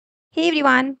Hey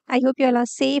everyone, I hope you all are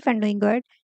safe and doing good.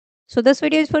 So, this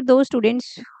video is for those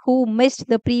students who missed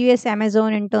the previous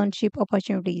Amazon internship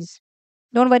opportunities.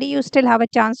 Don't worry, you still have a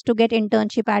chance to get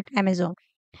internship at Amazon.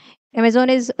 Amazon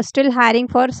is still hiring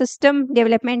for system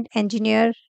development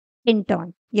engineer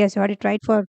intern. Yes, you heard it right,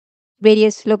 for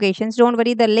various locations. Don't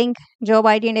worry, the link, job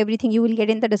ID, and everything you will get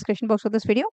in the description box of this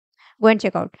video. Go and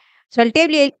check out. So, I'll tell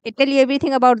you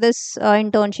everything about this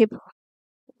internship,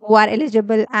 who are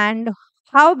eligible, and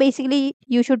how basically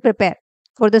you should prepare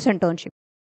for this internship.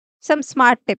 Some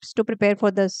smart tips to prepare for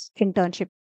this internship.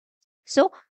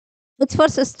 So, it's for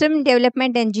system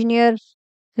development engineer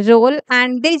role,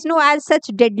 and there is no as such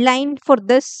deadline for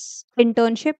this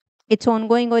internship. It's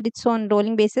ongoing or it's on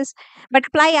rolling basis, but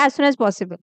apply as soon as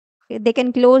possible. Okay, they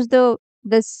can close the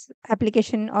this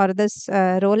application or this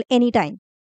role anytime.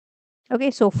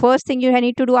 Okay, so first thing you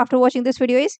need to do after watching this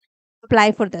video is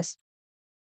apply for this.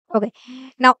 Okay,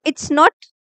 now it's not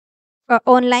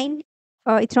online,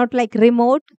 it's not like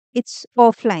remote, it's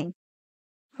offline.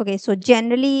 Okay, so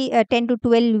generally 10 to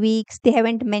 12 weeks, they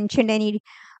haven't mentioned any,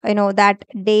 that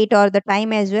date or the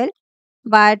time as well.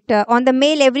 But on the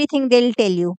mail, everything they'll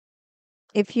tell you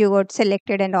if you got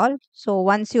selected and all. So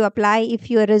once you apply, if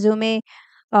your resume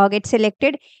gets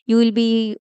selected, you will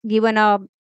be given a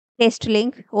test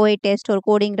link, OA test or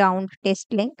coding round test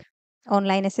link,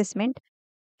 online assessment.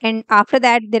 And after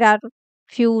that, there are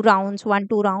few rounds, 1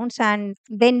 2 rounds, and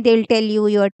then they'll tell you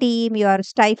your team, your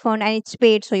stipend, and it's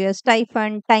paid. So your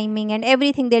stipend, timing, and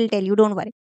everything they'll tell you. Don't worry,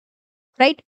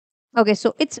 right? Okay,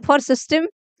 so it's for system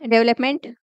development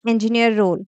engineer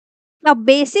role. Now,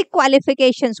 basic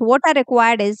qualifications, what are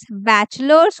required is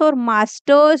bachelor's or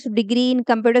master's degree in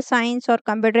computer science or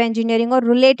computer engineering or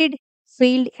related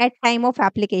field at time of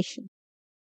application.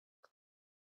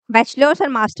 Bachelor's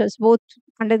and masters, both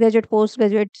undergraduate,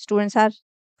 postgraduate students are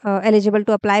eligible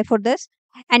to apply for this.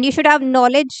 And you should have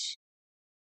knowledge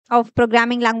of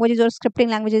programming languages or scripting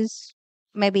languages,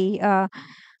 maybe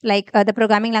the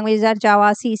programming languages are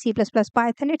Java, C, C++,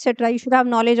 Python, etc. You should have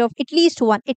knowledge of at least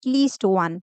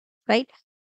one, right?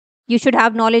 You should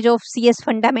have knowledge of CS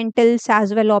fundamentals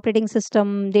as well, operating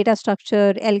system, data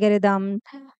structure, algorithm,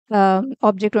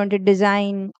 object oriented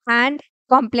design, and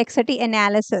complexity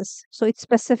analysis. So it's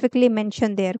specifically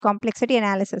mentioned there, complexity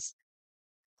analysis,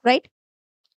 right?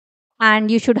 And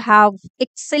you should have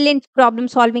excellent problem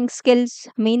solving skills.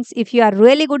 Means if you are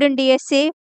really good in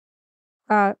DSA,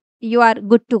 you are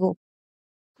good to go.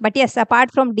 But yes,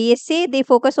 apart from DSA, they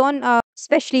focus on,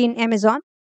 especially in Amazon,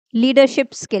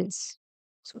 leadership skills.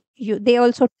 So they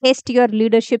also test your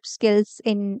leadership skills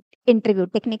in interview,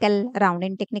 technical round,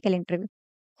 in technical interview,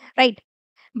 right?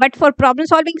 But for problem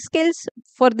solving skills,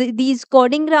 for these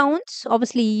coding rounds,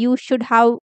 obviously you should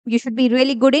be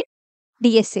really good in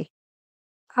DSA.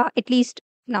 At least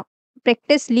now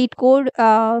practice lead code,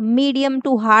 medium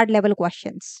to hard level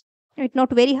questions. It's not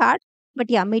very hard, but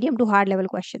yeah, medium to hard level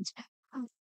questions.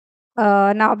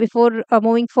 Now, before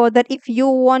moving further, if you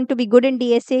want to be good in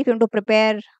DSA, if you want to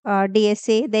prepare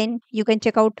DSA, then you can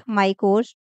check out my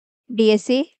course,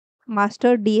 DSA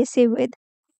Master DSA with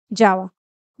Java.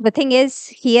 The thing is,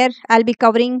 here I'll be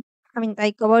covering,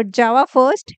 I covered Java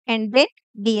first and then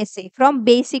DSA from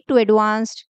basic to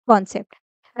advanced concept,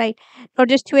 right? Not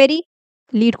just theory,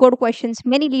 lead code questions,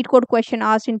 many lead code question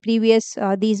asked in previous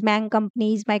these bank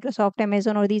companies, Microsoft,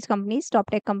 Amazon, or these companies, top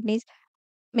tech companies,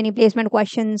 many placement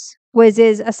questions,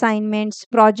 quizzes, assignments,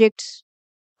 projects,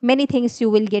 many things you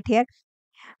will get here.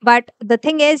 But the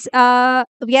thing is,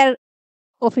 we are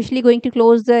officially going to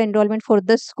close the enrollment for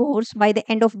this course by the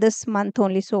end of this month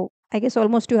only. So I guess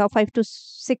almost you have 5 to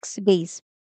 6 days,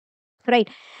 right?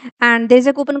 And there's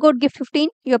a coupon code gift 15.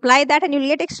 You apply that and you'll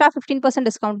get extra 15%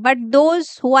 discount. But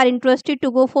those who are interested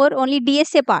to go for only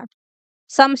DSA part,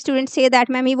 some students say that,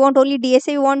 ma'am, we want only DSA,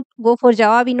 we won't go for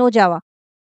Java, we know Java.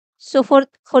 So for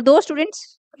those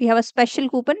students, we have a special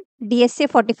coupon DSA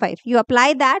 45. You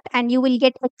apply that and you will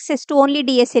get access to only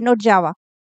DSA, not Java.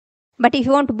 But if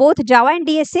you want both Java and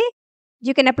DSA,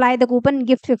 you can apply the coupon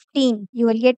gift 15. You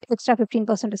will get extra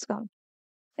 15% discount.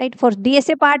 Right? For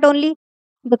DSA part only,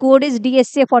 the code is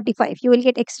DSA 45. You will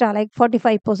get extra like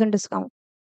 45% discount.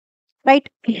 Right?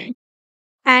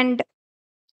 And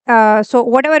so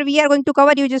whatever we are going to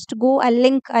cover, you just go,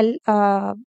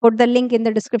 I'll put the link in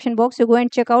the description box. You go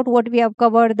and check out what we have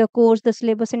covered, the course, the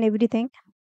syllabus, and everything.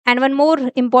 And one more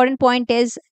important point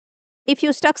is, if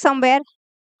you stuck somewhere,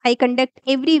 I conduct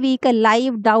every week a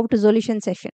live doubt resolution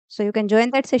session. So you can join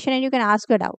that session and you can ask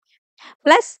a doubt.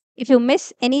 Plus, if you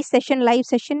miss any session, live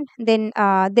session, then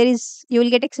you will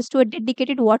get access to a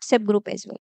dedicated WhatsApp group as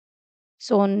well.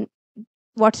 So on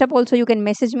WhatsApp also you can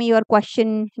message me your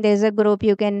question. There's a group,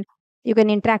 you can You can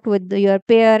interact with your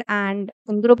peer, and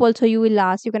in group also you will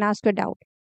ask. You can ask a doubt,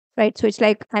 right? So it's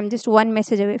like I'm just one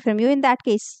message away from you in that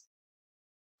case.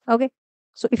 Okay.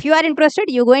 So if you are interested,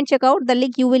 you go and check out the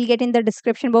link you will get in the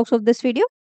description box of this video.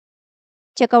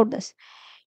 Check out this.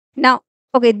 Now,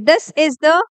 okay, this is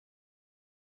the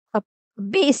uh,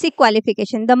 basic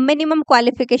qualification, the minimum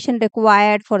qualification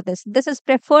required for this. This is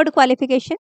preferred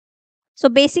qualification. So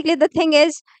basically, the thing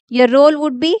is, your role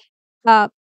would be uh,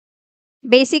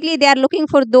 basically they are looking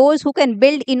for those who can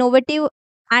build innovative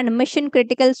and mission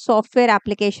critical software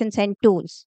applications and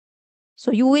tools.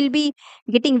 So you will be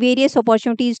getting various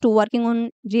opportunities to working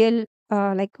on real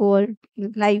like world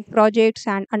live projects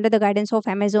and under the guidance of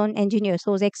Amazon engineers,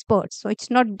 those experts. So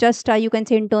it's not just you can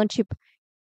say internship.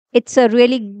 It's a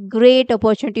really great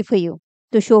opportunity for you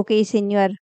to showcase in your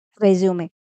resume,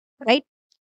 right?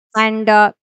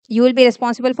 And you will be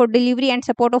responsible for delivery and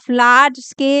support of large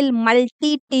scale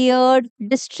multi-tiered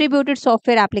distributed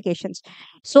software applications.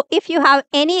 So if you have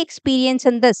any experience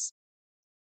in this,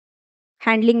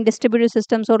 handling distributed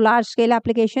systems or large scale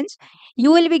applications,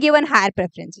 you will be given higher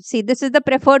preference. See, this is the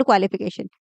preferred qualification.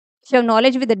 If you have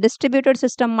knowledge with the distributed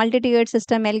system, multi-tiered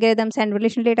system, algorithms, and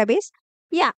relational database,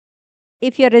 yeah.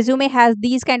 If your resume has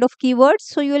these kind of keywords,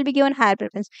 so you will be given higher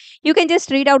preference. You can just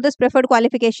read out this preferred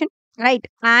qualification, right?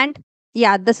 And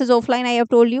yeah, this is offline, I have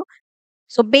told you.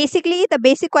 So basically, the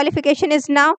basic qualification is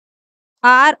now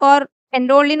are or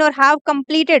enrolled in or have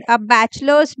completed a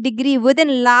bachelor's degree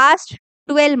within last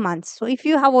 12 months. So if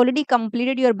you have already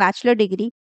completed your bachelor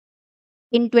degree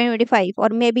in 2025 or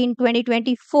maybe in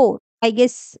 2024, I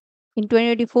guess in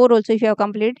 2024 also if you have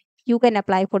completed, you can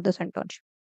apply for this internship.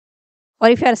 Or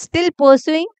if you are still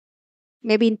pursuing,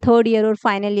 maybe in third year or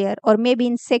final year, or maybe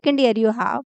in second year you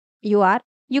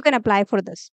can apply for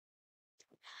this.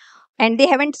 And they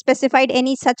haven't specified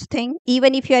any such thing.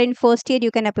 Even if you are in first year, you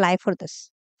can apply for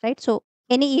this, right? So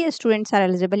any year students are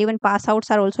eligible, even pass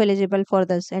outs are also eligible for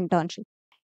this internship.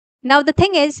 Now the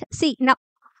thing is, see, now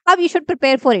how you should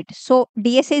prepare for it. So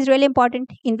DSA is really important.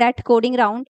 In that coding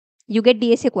round, you get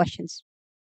DSA questions,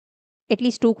 at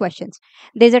least 2 questions.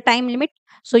 There's a time limit,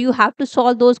 so you have to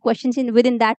solve those questions in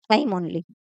within that time only,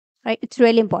 right? It's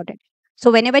really important.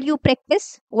 So whenever you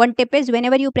practice, one tip is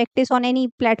whenever you practice on any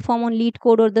platform, on lead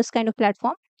code or this kind of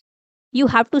platform, you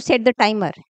have to set the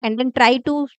timer and then try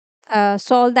to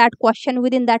solve that question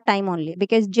within that time only,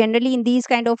 because generally in these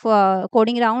kind of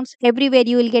coding rounds, everywhere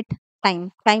you will get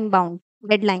time bound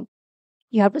deadline.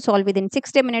 You have to solve within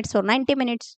 60 minutes or 90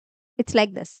 minutes. It's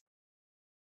like this.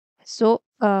 So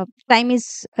time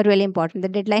is really important, the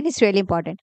deadline is really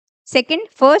important. Second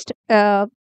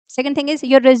thing is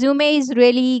your resume is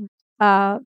really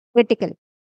critical,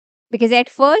 because at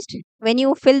first when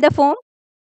you fill the form,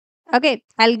 okay,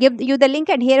 I'll give you the link,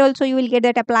 and here also you will get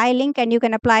that apply link, and you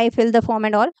can apply, fill the form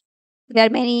and all. There are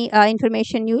many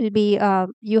information you will be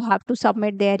you have to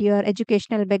submit there, your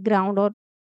educational background or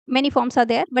many forms are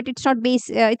there, but it's not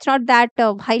that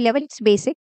high level, it's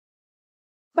basic.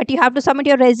 But you have to submit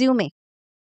your resume.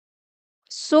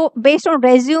 So based on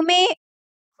resume,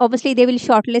 obviously they will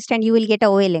shortlist and you will get a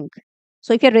OA link.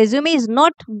 So if your resume is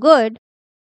not good,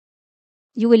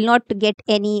 you will not get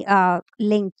any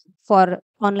link for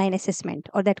online assessment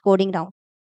or that coding round.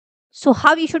 So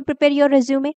how you should prepare your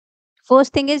resume?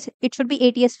 First thing is it should be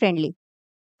ATS friendly,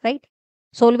 right?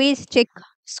 So always check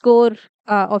score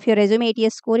of your resume,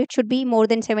 ATS score. It should be more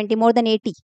than 70, more than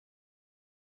 80,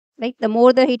 right? The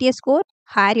more the ATS score,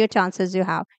 higher your chances you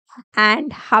have.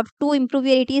 And have to improve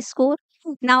your ATS score.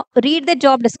 Now read the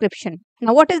job description.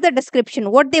 Now what is the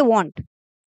description? What they want,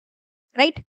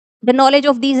 right? The knowledge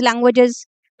of these languages.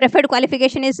 Preferred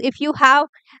qualification is if you have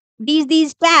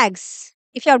these tags,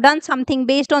 if you have done something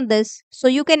based on this, so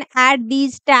you can add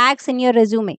these tags in your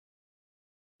resume.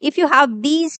 If you have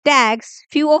these tags,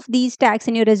 few of these tags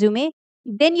in your resume,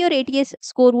 then your ATS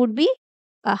score would be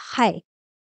high.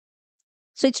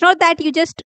 So it's not that you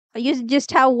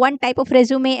just have one type of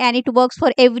resume and it works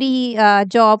for every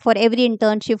job, for every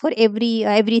internship, for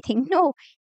everything. No,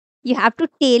 you have to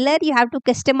tailor, you have to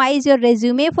customize your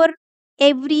resume for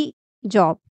every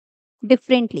job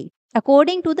differently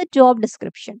according to the job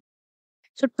description.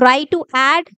 So try to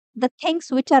add the things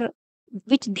which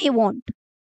they want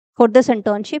for this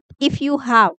internship. If you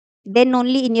have, then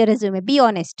only in your resume. Be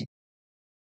honest.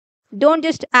 Don't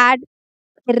just add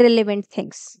irrelevant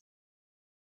things.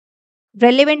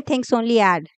 Relevant things only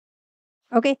add.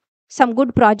 Okay. Some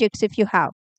good projects if you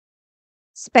have,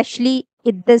 especially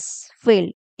in this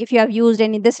field. If you have used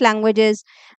any this language,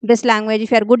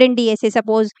 if you are good in DSA,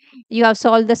 suppose you have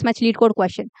solved this much lead code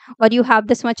question, or you have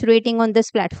this much rating on this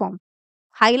platform,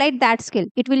 highlight that skill.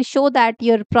 It will show that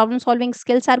your problem solving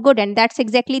skills are good, and that's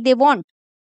exactly they want.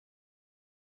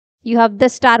 You have the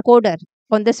star coder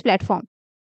on this platform.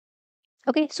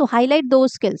 Okay, so highlight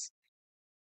those skills.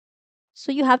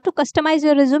 So you have to customize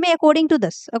your resume according to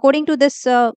this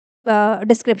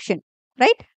description,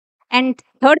 right? And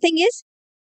third thing is,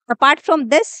 apart from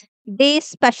this, they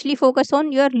specially focus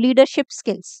on your leadership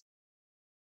skills.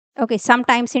 Okay,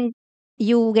 sometimes in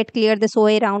you get clear this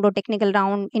OA round or technical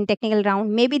round. In technical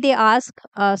round, maybe they ask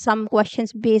some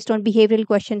questions based on behavioral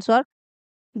questions or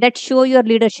that show your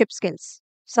leadership skills.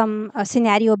 Some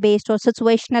scenario based or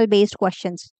situational based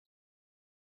questions,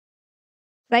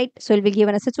 right? So you'll be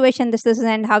given a situation, this,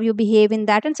 and how you behave in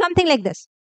that, and something like this.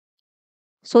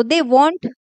 So they want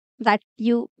that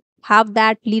you have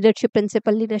that leadership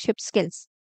principle, leadership skills.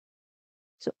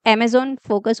 So Amazon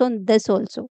focus on this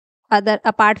also, other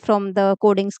apart from the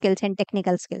coding skills and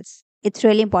technical skills. It's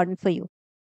really important for you,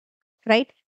 right?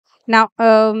 Now,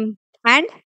 and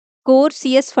core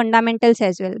CS fundamentals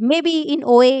as well. Maybe in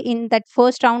OA, in that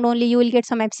first round only, you will get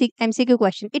some MCQ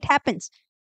question. It happens.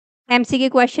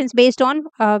 MCQ questions based on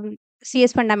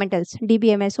CS fundamentals,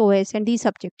 DBMS, OS, and these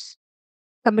subjects,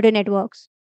 computer networks.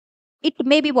 It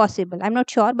may be possible. I'm not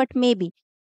sure, but maybe.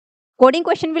 Coding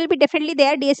question will be definitely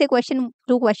there. DSA question,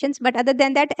 two questions, but other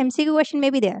than that, MCQ question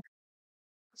may be there.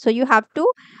 So you have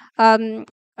to um,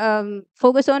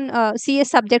 focus on CS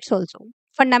subjects also,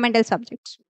 fundamental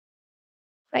subjects,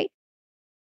 right?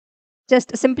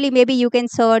 Just simply maybe you can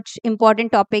search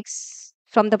important topics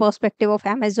from the perspective of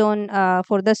Amazon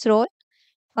for this role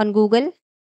on Google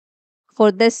for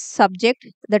this subject,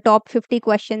 the top 50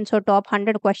 questions or top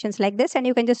 100 questions like this, and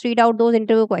you can just read out those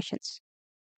interview questions.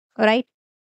 All right.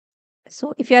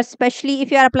 So if you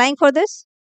are applying for this,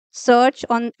 search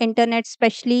on internet,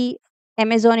 especially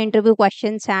Amazon interview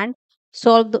questions, and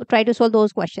try to solve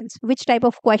those questions. Which type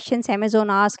of questions Amazon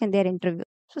ask in their interview?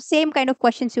 So same kind of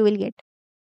questions you will get.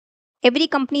 Every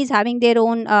company is having their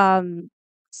own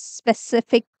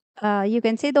specific, you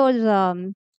can say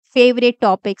those favorite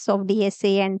topics of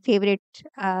DSA and favorite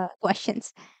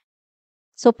questions.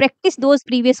 So practice those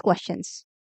previous questions.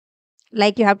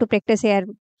 Like you have to practice here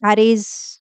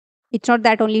arrays. It's not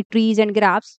that only trees and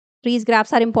graphs. Trees,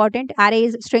 graphs are important.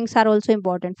 Arrays, strings are also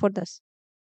important for this,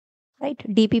 right?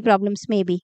 DP problems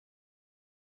maybe.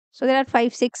 So there are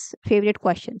 5, 6 favorite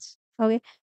questions. Okay.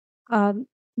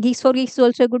 Geeks for Geeks is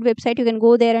also a good website. You can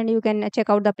go there and you can check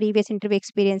out the previous interview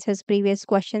experiences, previous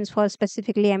questions for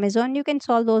specifically Amazon. You can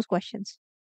solve those questions.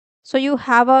 So you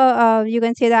have a, you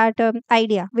can say that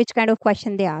idea which kind of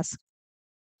question they ask.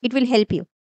 It will help you,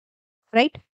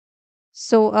 right?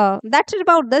 So that's it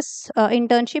about this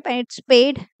internship, and it's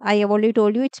paid. I have already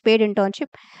told you it's paid internship,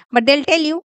 but they'll tell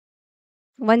you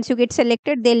once you get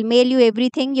selected, they'll mail you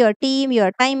everything, your team,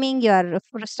 your timing, your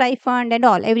stipend, and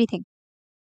all everything.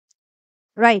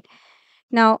 Right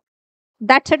now,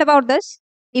 that's it about this.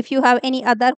 If you have any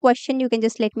other question, you can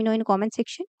just let me know in comment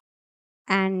section,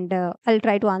 and I'll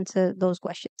try to answer those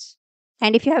questions.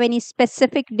 And if you have any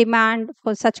specific demand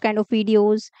for such kind of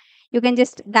videos, you can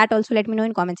just that also let me know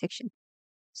in comment section.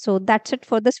 So that's it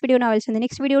for this video. Now I'll see you in the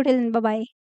next video. Till then, bye bye.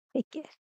 Take care.